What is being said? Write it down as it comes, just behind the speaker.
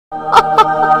This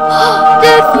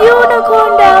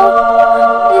unicorn though,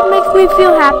 it makes me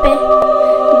feel happy.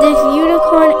 This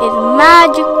unicorn is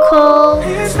magical.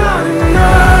 It's not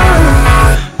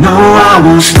enough. No, I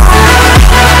won't stop.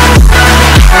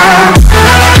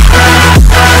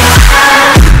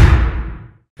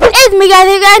 It's me guys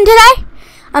again today.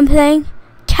 I'm playing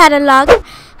Catalog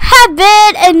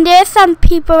Heaven, and there's some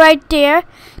people right there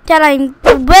that I'm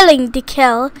willing to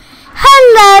kill.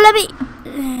 Hello, let me...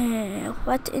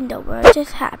 what in the world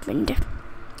just happened?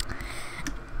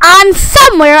 I'm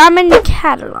somewhere. I'm in the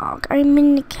catalog. I'm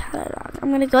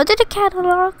gonna go to the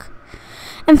catalog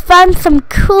and find some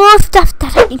cool stuff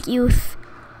that I can use.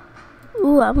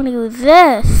 Ooh, I'm gonna use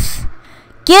this.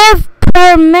 Give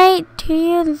permit to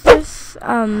use this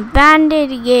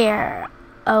banded gear.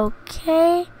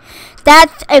 Okay,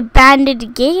 that's a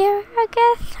banded gear, I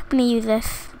guess. I'm gonna use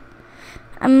this.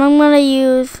 I'm gonna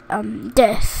use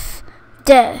this,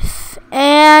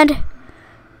 and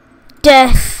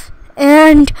this,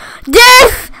 and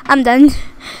this. I'm done.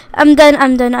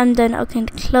 Okay,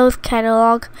 close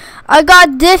catalog. I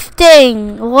got this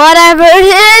thing, whatever it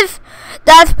is.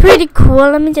 That's pretty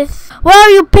cool. Let me just... Where are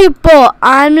you people?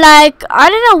 I'm like... I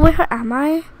don't know, where am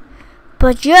I?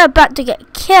 But you're about to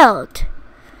get killed.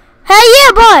 Hey,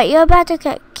 you boy! You're about to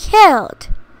get killed.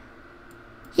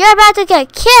 You're about to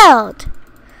get killed.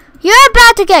 You're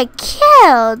about to get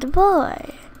killed,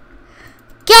 boy.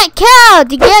 Get killed!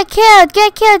 Get killed!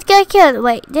 Get killed! Get killed!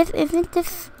 Wait, isn't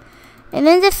this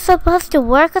supposed to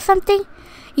work or something?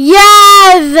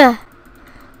 Yes!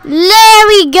 There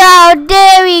we go!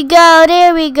 There we go!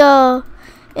 There we go!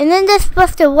 Isn't this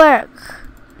supposed to work?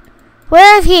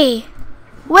 Where is he?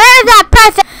 Where is that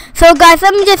person? So guys,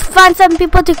 let me just find some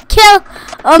people to kill.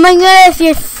 Oh my goodness,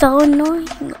 you're so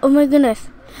annoying. Oh my goodness.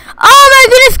 Oh my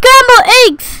goodness, scrambled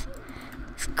eggs!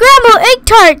 Scrambled egg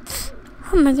tarts!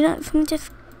 Oh my goodness, let me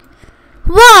just...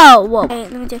 Whoa! Whoa. Okay,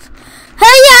 let me just...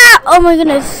 Hey, yeah! Oh my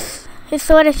goodness. His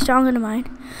sword is stronger than mine.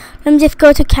 Let me just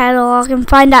go to catalog and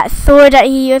find that sword that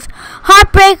he used.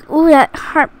 Heartbreak. Ooh, that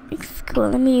heartbreak's cool.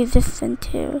 Let me use this one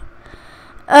too.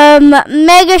 I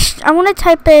want to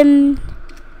type in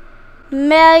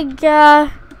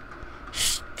mega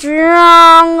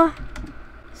strong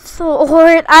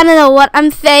sword. I don't know what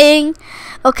I'm saying.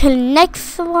 Okay,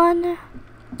 next one.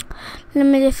 Let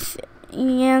me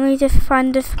just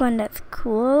find this one that's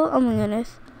cool. Oh my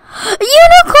goodness.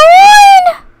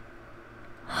 Unicorn!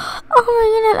 Oh my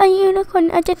goodness, a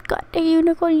unicorn. I just got the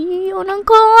unicorn.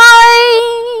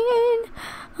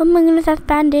 Oh my goodness, that's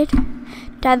banded.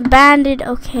 That's banded.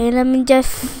 Okay, let me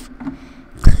just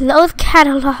close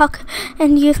catalog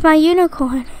and use my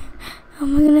unicorn. Oh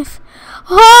my goodness.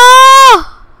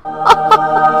 Oh!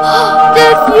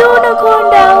 This unicorn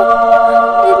though,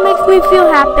 it makes me feel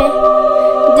happy.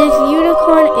 This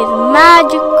unicorn is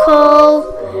magical.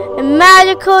 A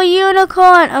magical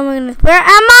unicorn. Oh my goodness, where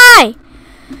am I?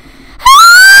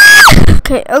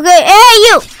 Okay, hey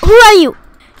you! Who are you?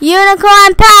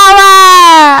 Unicorn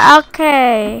power!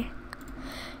 Okay.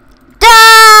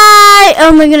 Die!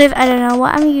 Oh my goodness, I don't know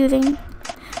what I'm using.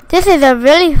 This is a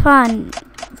really fun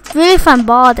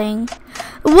ball thing.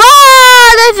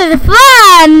 Whoa! This is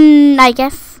fun! I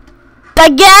guess,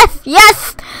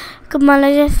 yes! Come on,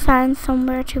 let's just find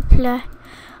somewhere to play.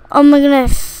 Oh my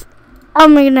goodness.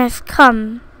 Come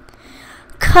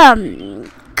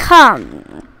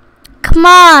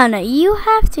on, you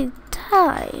have to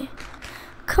die.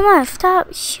 Come on,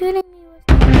 stop shooting me.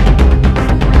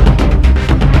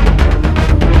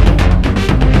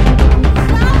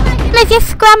 Let's just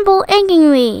scramble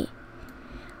egging me.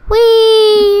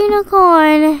 Wee,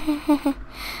 unicorn.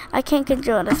 I can't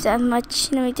control this that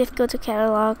much. Let me just go to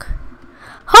catalog.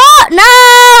 Oh,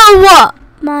 no!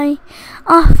 My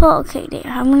awful. Okay,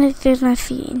 there. There's my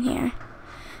feet in here.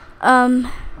 I'm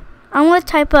gonna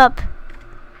type up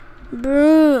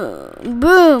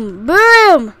boom.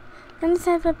 Let me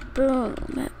type up boom.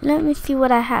 Let me see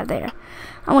what I have there.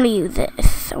 I want to use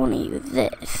this.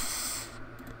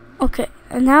 Okay,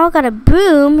 and now I got a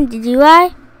boom. Do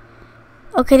I?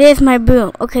 Okay, there's my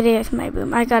boom.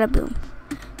 I got a boom.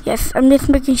 Yes, I'm just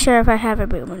making sure if I have a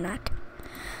boom or not.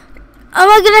 Oh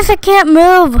my goodness, I can't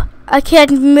move. Oh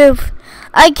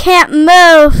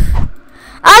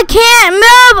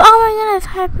my goodness,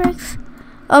 heartbreaks.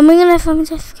 Oh my goodness, let me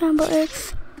just scramble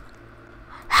eggs.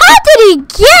 How did he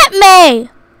get me?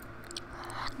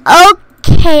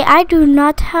 Okay, I do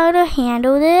not know how to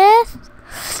handle this.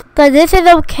 But this is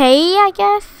okay, I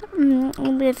guess.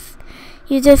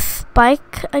 Use this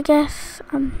spike, I guess.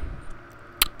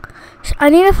 I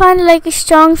need to find like a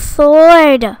strong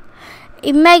sword.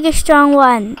 A mega strong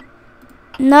one.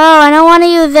 No, I don't want to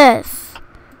use this.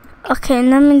 Okay,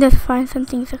 let me just find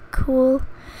something so cool.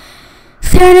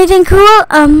 Is there anything cool?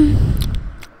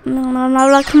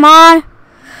 No, come on.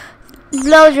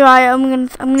 Blow dryer. I'm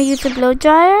gonna use the blow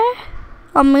dryer.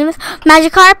 Oh my goodness.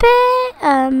 Magic carpet.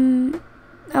 Oh,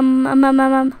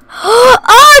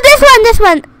 this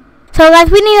one. So guys,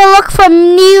 we need to look for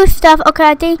new stuff. Okay,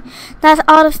 I think that's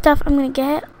all the stuff I'm gonna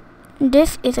get.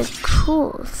 This is a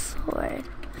cool sword.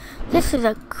 This is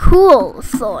a cool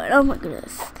sword. Oh my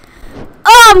goodness.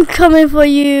 I'm coming for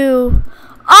you.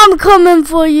 I'm coming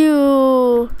for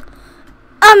you.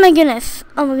 Oh my goodness.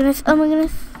 Oh my goodness. Oh my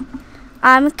goodness.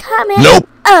 I'm coming. Nope.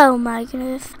 Oh my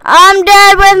goodness. I'm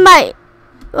dead with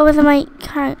my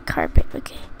current carpet.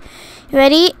 Okay. You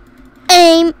ready?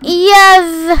 Aim.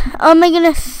 Yes. Oh my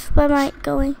goodness. Where am I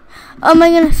going? Oh my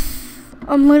goodness.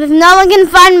 Oh my goodness. No one can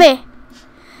find me.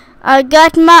 I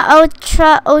got my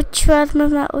ultra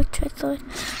sword.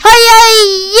 Oh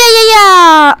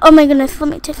yeah. Oh my goodness, let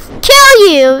me just kill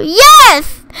you.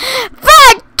 Yes!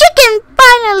 Fried chicken,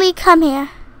 finally come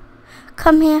here.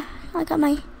 Come here. I got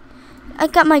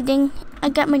my ding.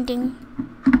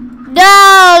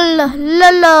 No,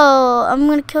 Lolo. I'm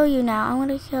gonna kill you now. I'm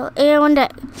gonna kill everyone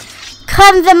that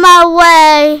comes in my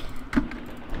way.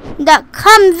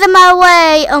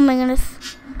 Oh my goodness.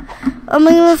 Oh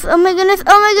my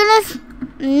goodness.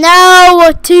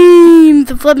 No teams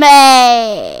for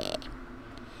me.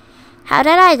 How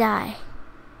did I die?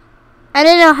 I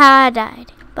don't know how I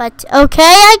died. But okay,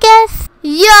 I guess.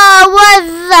 Yo,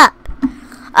 what's up?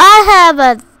 I have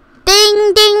a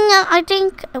ding, I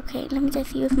think. Okay, let me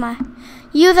just use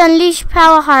unleash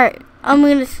power heart. Oh my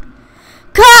goodness.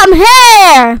 Come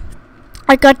here.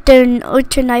 I got the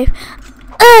ultra knife.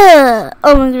 Oh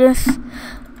my goodness.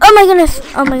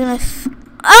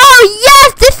 Oh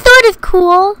yes, this sword is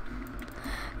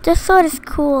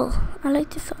cool. I like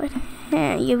this sword.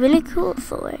 Yeah, you're really cool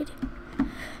sword.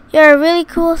 You're a really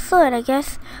cool sword, I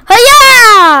guess.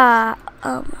 Hiya!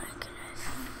 Oh my goodness.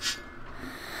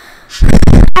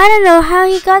 I don't know how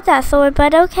you got that sword,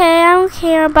 but okay, I don't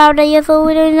care about the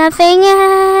sword or nothing.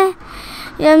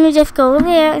 Let me just go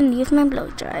there and use my blow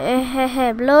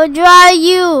dryer. Blow dry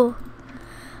you.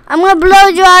 I'm gonna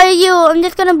blow dry you. I'm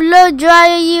just gonna blow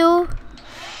dry you.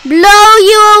 Blow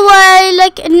you away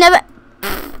like never.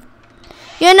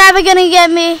 You're never gonna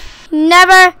get me.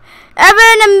 Never. Ever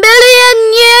in a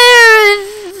million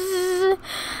years.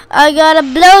 I got a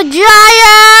blow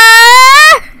dryer.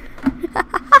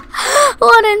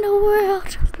 What in the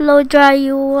world? Blow dry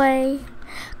you away.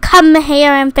 Come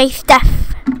here and face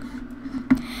death.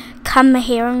 Come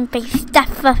here and face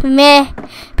death with me.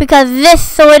 Because this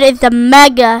sword is the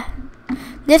mega.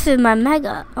 This is my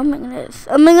mega. Oh my goodness.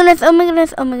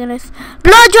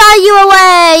 Blow dry you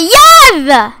away.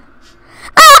 Yes!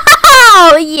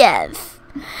 Oh, yes.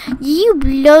 You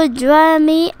blow dry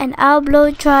me and I'll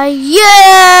blow dry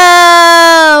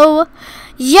you.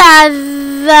 Yes.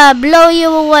 Blow you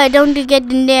away. Don't you get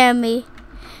near me.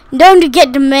 Don't you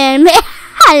get near me.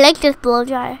 I like this blow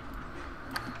dryer.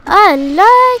 I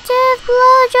like this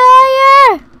blow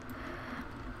dryer.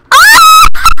 Oh!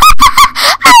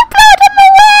 I blew them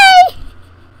away.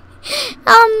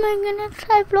 Oh my goodness.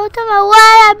 I blew them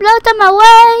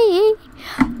away.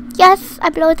 Yes, I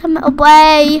blew them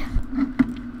away.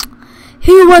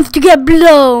 He wants to get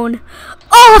blown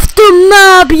off the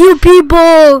map, you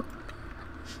people.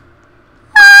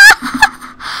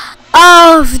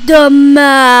 Off the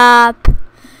map.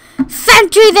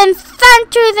 Centuries and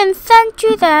centuries and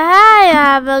centuries. I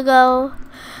have to go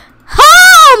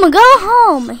home. Go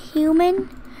home, human.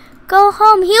 Go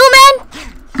home, human.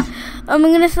 Oh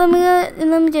my goodness, let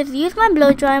me just use my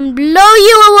blow dryer and blow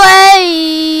you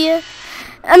away.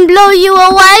 And blow you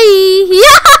away.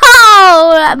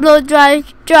 Yo! That blow dry is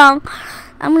strong.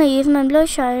 I'm gonna use my blow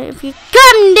dryer. If you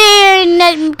come there and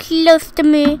get close to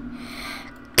me,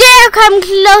 come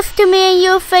close to me and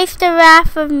you'll face the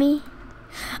wrath of me.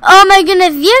 Oh my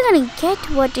goodness, you're gonna get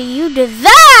what you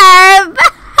deserve.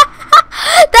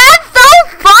 That's so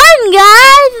fun,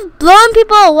 guys. Blowing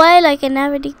people away like an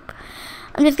everyday.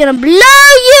 I'm just gonna blow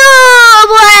you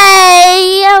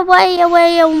away.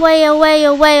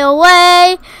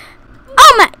 Away.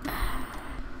 Oh my.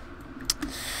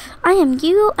 I am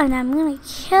you and I'm gonna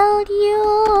kill you.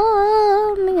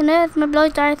 Oh my goodness, my blow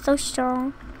dryer is so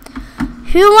strong.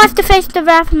 Who wants to face the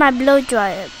wrath of my blow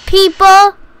dryer?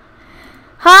 People.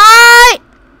 Hi.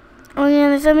 Oh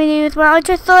yeah, let me use my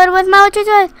ultra sword with my ultra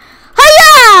sword.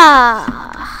 Hiya!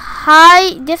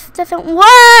 Hi, this doesn't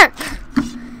work.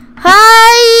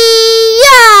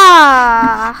 Hiya!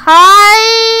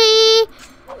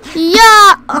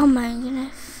 Oh my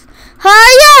goodness.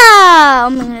 Hiya! Oh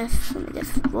my goodness. Let me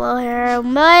just blow her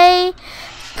away.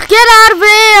 Get out of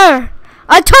here!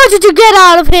 I told you to get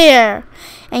out of here!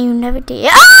 And you never did.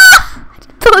 Ah! I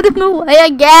threw him away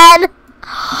again.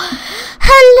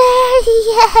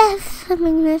 Hilarious. I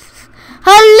mean, this is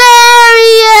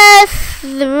hilarious.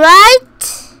 Right?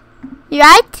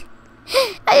 Right?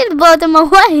 I just blew them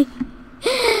away.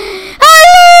 Hilarious.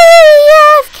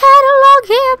 Catalog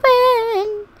happen.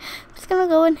 I'm just gonna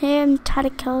go in here and try to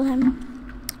kill him.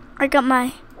 I got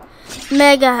my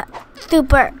mega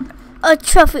super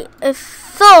trophy, a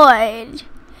sword.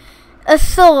 A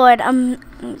sword. I'm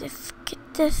just get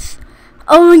this.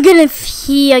 Oh my goodness,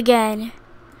 he again.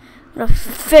 The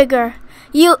figure.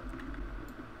 You.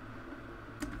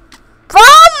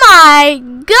 Oh my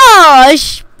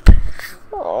gosh.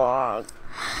 Oh.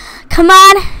 Come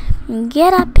on.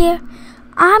 Get up here.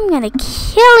 I'm gonna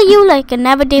kill you like I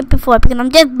never did before because I'm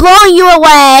just blowing you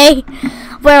away.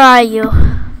 Where are you?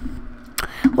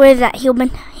 Where's that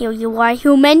human? Here you are,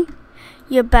 human.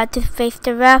 You're about to face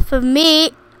the wrath of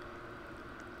me.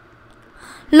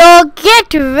 Lord,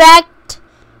 get wrecked.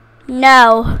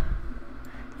 No.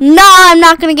 No, I'm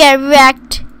not gonna get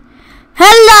wrecked.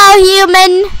 Hello,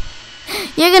 human.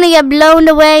 You're gonna get blown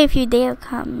away if you dare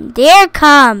come. Dare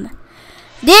come.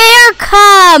 Dare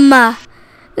come.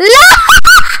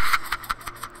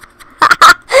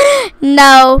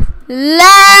 No.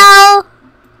 No.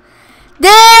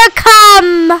 Dare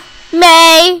come,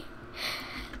 May.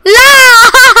 La!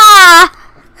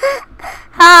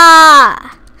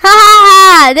 Ha!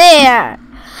 Ha! There.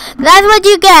 That's what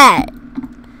you get.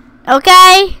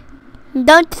 Okay?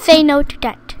 Don't say no to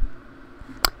that.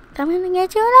 I'm gonna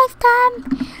get you next time.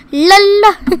 La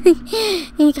la.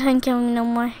 He can't kill me no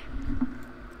more.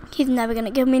 He's never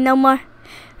gonna kill me no more.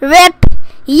 Rip.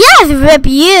 Yes, rip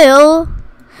you.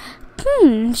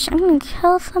 I'm gonna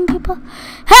kill some people.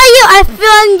 Hey, you! I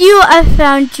found you. I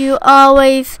found you.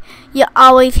 Always. You're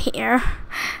always here.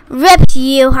 Rip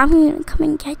you. I'm gonna come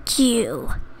and get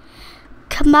you.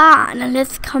 Come on, and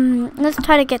let's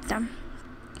try to get them.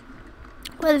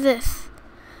 What is this?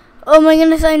 Oh my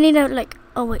goodness, I need to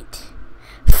oh wait.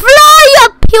 Fly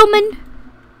up, human!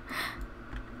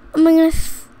 Oh my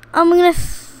goodness. Oh my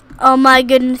goodness. Oh my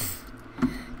goodness.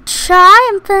 Try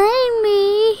and find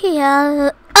me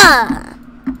here.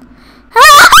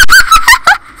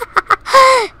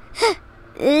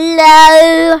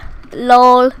 Lol.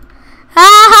 Lol.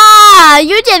 Haha!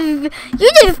 You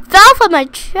just fell for my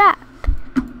trap.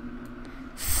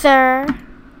 Sir.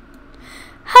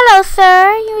 Hello,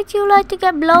 sir. Would you like to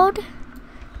get blowed?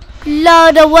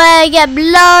 Blowed away. Get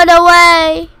blown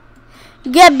away.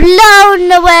 Get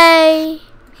blown away.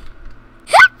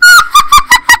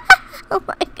 Oh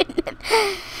my goodness.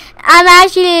 I'm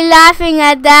actually laughing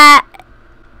at that.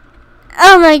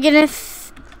 Oh my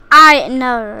goodness. I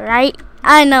know, right?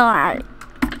 I know, right?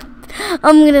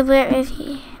 Where is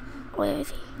he? Where is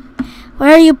he?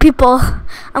 Where are you people?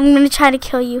 I'm gonna try to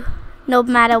kill you. No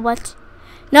matter what.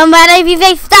 No matter if you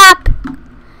say stop.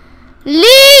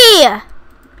 Lee!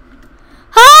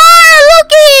 Hi,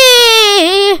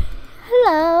 Lookie!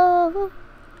 Hello.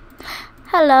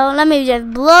 Hello. Let me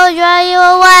just blow dry you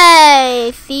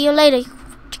away. See you later,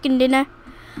 chicken dinner.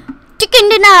 Chicken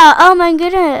dinner! Oh my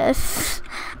goodness.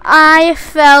 I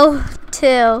fell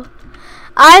too.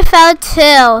 I fell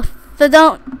too. So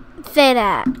don't say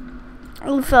that.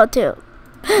 I fell too.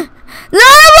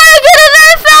 Oh my goodness,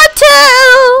 I fell too!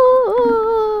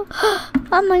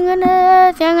 Oh my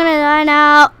goodness, you're gonna die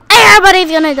now. Everybody's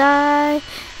gonna die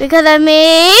because of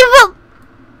me.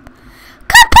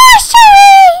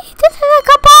 Catastrophe! This is a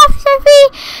catastrophe.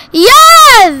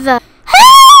 Yes!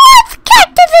 Hey, what's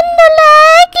cactus in the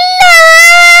leg? No!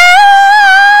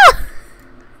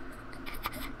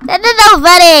 That is so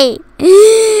funny.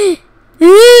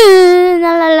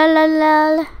 La la la la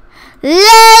la. La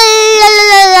la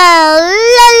la la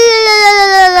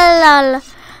la la la.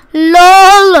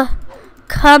 LOL.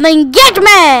 Come and get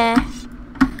me.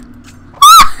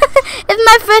 It's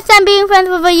my first time being friends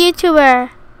with a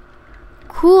YouTuber.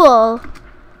 Cool.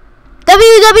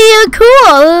 WW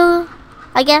cool.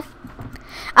 I guess.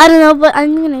 I don't know, but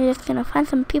I'm just gonna find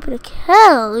some people to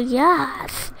kill.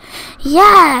 Yes.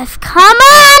 Yes. Come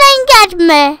on and get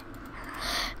me.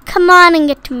 Come on and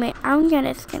get to me. I'm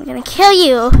just gonna kill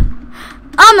you.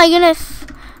 Oh my goodness.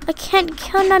 I can't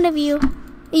kill none of you.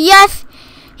 Yes.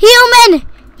 Human.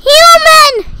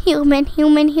 Human. Human.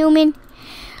 Human. Human.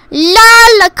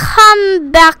 Lala,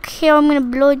 come back here. I'm gonna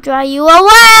blow dry you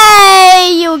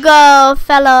away. You go,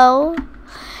 fellow.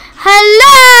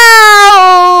 Hello.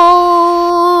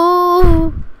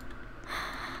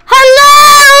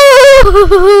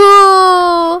 Hello.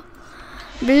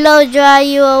 Blow dry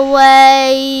you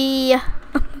away. Oh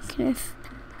my goodness.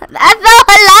 That's so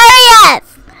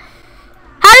hilarious!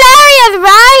 Hilarious,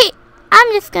 right? I'm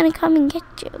just gonna come and get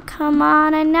you. Come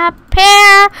on and up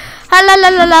here. Hello,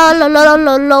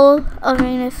 oh my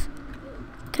goodness.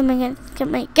 Come and get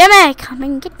me. Come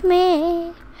and get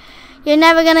me. You're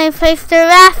never gonna face the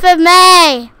wrath of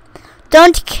me.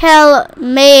 Don't kill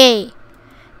me.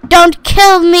 Don't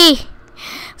kill me.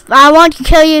 I won't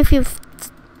kill you if you.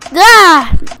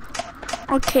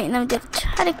 Okay, let me just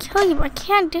try to kill you. I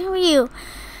can't do you.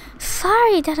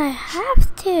 Sorry that I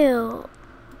have to.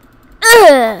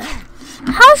 Ugh.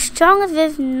 How strong is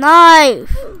this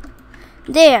knife?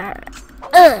 There.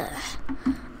 Ugh.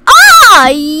 Ah,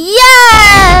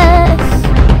 yes!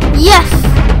 Yes!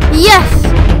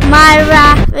 My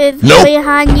wrath is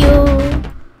behind you.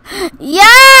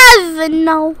 Yes!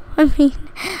 No, I mean,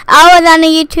 I was on a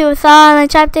YouTube song and I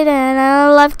chopped it and I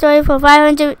left story for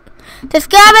 500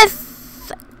 subscribers.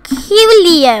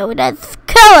 Coolio, that's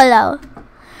cool.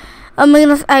 Oh my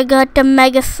goodness, I got the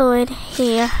mega sword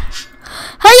here.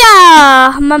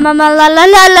 Hiya!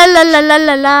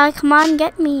 La. Come on,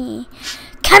 get me.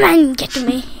 Come on, get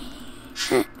me.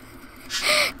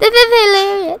 This is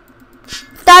hilarious.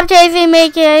 Stop chasing me,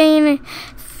 Kane.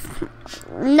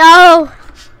 No.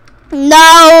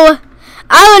 I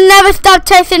will never stop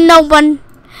chasing no one.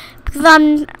 Because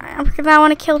I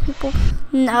want to kill people.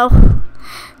 No,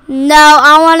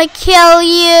 I want to kill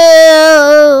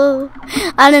you.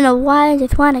 I don't know why, I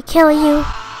just want to kill you.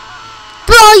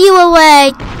 Blow you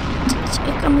away.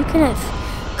 Oh my goodness.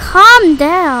 Calm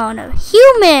down.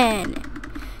 Human.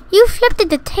 You flipped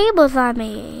the tables on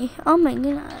me. Oh my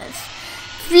goodness.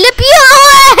 Flip you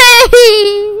away.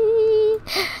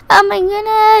 Oh my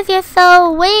goodness. You're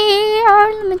so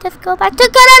weird. Let me just go back to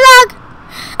catalog.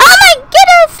 Oh my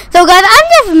goodness. So guys, I'm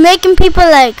just making people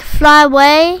like fly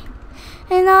away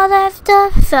and all that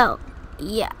stuff. So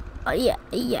yeah.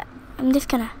 I'm just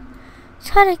gonna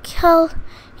try to kill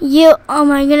you. Oh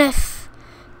my goodness.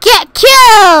 Get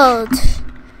killed.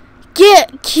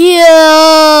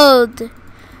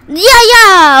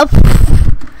 Yeah.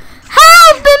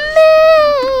 Help me.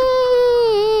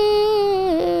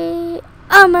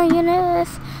 Oh my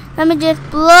goodness. Let me just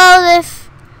blow this.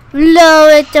 Blow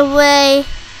it away.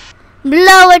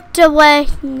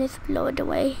 Just blow it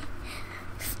away.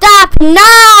 Stop.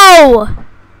 No.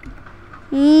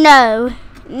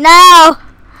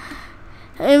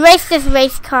 Erase this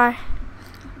race car.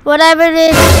 Whatever it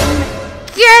is,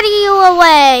 get you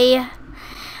away.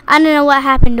 I don't know what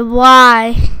happened.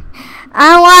 Why?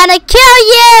 I want to kill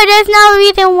you. There's no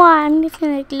reason why. I'm just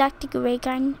going to galactic ray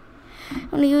gun. I'm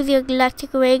going to use your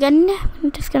galactic ray gun.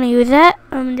 I'm just going to use that.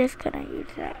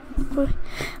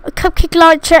 A cupcake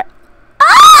launcher.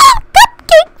 Ah!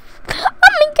 Cupcakes! Oh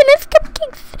my goodness,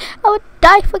 cupcakes. I would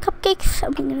die for cupcakes. Oh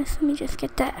my goodness, let me just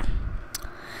get that.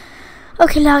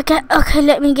 Okay,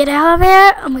 let me get out of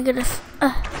here. Oh my goodness.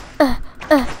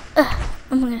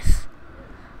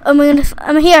 Oh my goodness,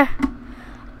 I'm here.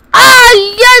 Ah,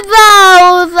 yes!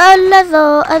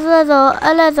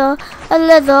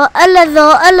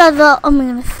 Oh my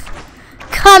goodness.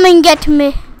 Come and get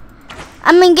me.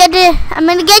 I'm gonna get you.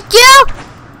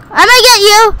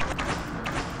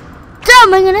 Oh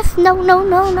my goodness, no.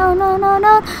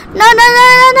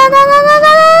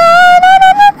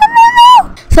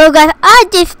 So guys, I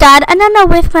just died and I don't know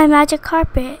where's my magic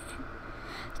carpet.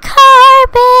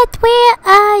 Carpet, where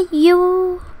are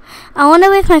you? I wonder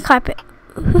where's my carpet.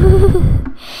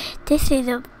 Ooh, this is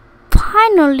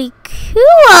finally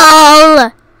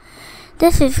cool.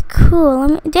 This is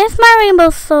cool. There's my rainbow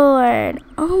sword.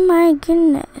 Oh my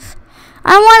goodness.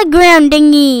 I want a ground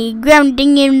dingy, dong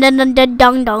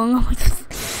dong.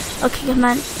 Okay, come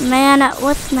on, mana.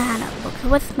 What's mana? Okay,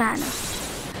 what's mana?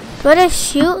 Do I just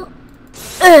shoot?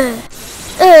 Oh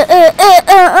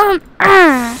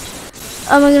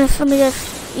my goodness, let me just,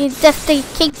 you dusty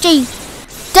KG,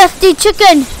 dusty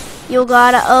chicken. You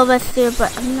gotta oversteer,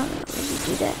 but I'm not gonna really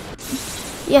do that.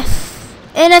 Yes,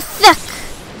 in a sec.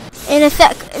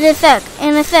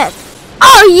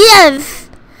 Oh yes!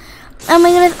 Oh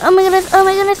my goodness.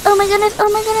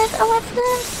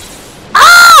 Oh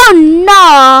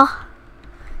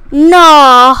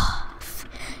no.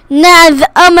 Naz,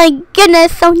 oh my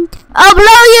goodness. I'll blow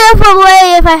you up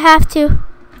away if I have to.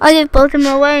 I'll just blow them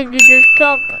away and you just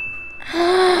talk.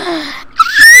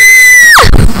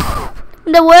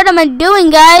 What am I doing,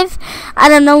 guys? I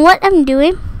don't know what I'm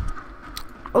doing.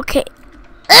 Okay.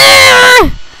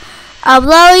 I'll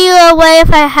blow you away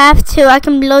if I have to. I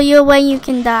can blow you away and you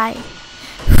can die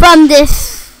from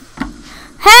this.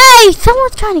 Hey,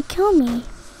 someone's trying to kill me.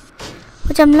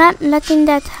 Which I'm not letting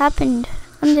that happen.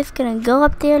 I'm just gonna go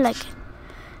up there like...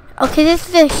 Okay, this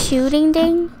is a shooting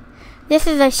thing. This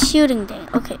is a shooting thing.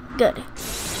 Okay, good.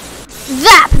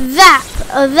 Zap, zap,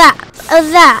 a zap, a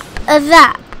zap, a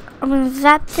zap. I'm gonna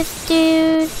zap this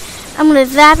dude. I'm gonna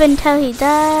zap until he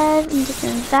dies. I'm just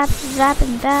gonna zap, zap,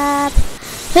 and zap.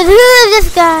 Because who is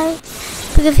this guy?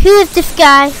 Because who is this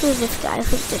guy? Who is this guy?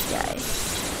 Who is this guy?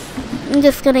 I'm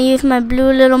just gonna use my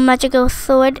blue little magical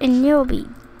sword and you'll be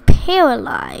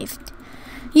paralyzed.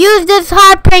 Use this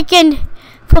heartbreaking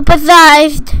for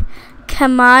possessed.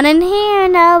 Come on in here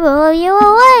and I'll blow you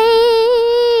away.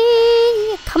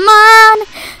 Come on,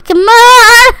 come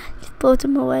on. Just blow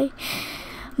them away.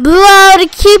 Blow to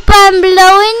keep on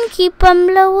blowing, keep on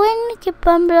blowing, keep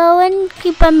on blowing,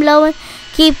 keep on blowing,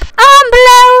 keep on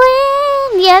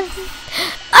blowing. Yes.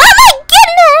 Oh my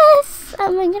goodness!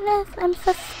 Oh my goodness! I'm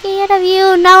so scared of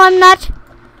you. No, I'm not.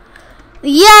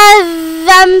 Yes,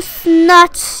 I'm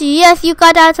not. Yes, you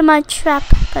got out of my trap,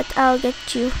 but I'll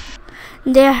get you.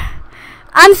 There.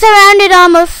 I'm surrounded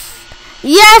almost.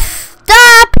 Yes,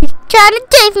 stop! You're trying to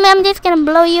chase me. I'm just gonna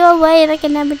blow you away like I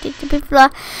never did before.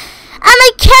 I'm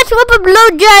a cat with a blow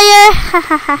dryer. Ha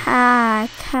ha ha ha.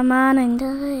 Come on and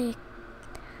do it.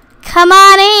 Come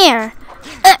on here.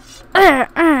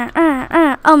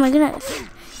 Oh my goodness.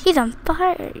 He's on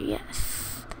fire.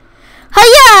 Yes.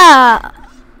 Hiya!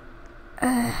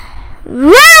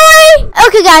 Really?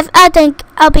 Okay guys, I think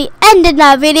I'll be ending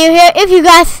that video here. If you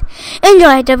guys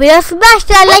enjoyed the video, smash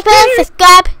that like button,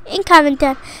 subscribe, and comment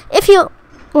down. If you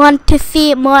want to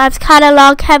see more of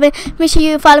catalog Kevin, make sure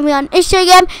you follow me on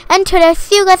Instagram and Twitter.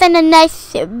 See you guys in the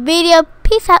next video.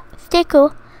 Peace out. Stay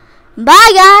cool.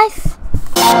 Bye guys.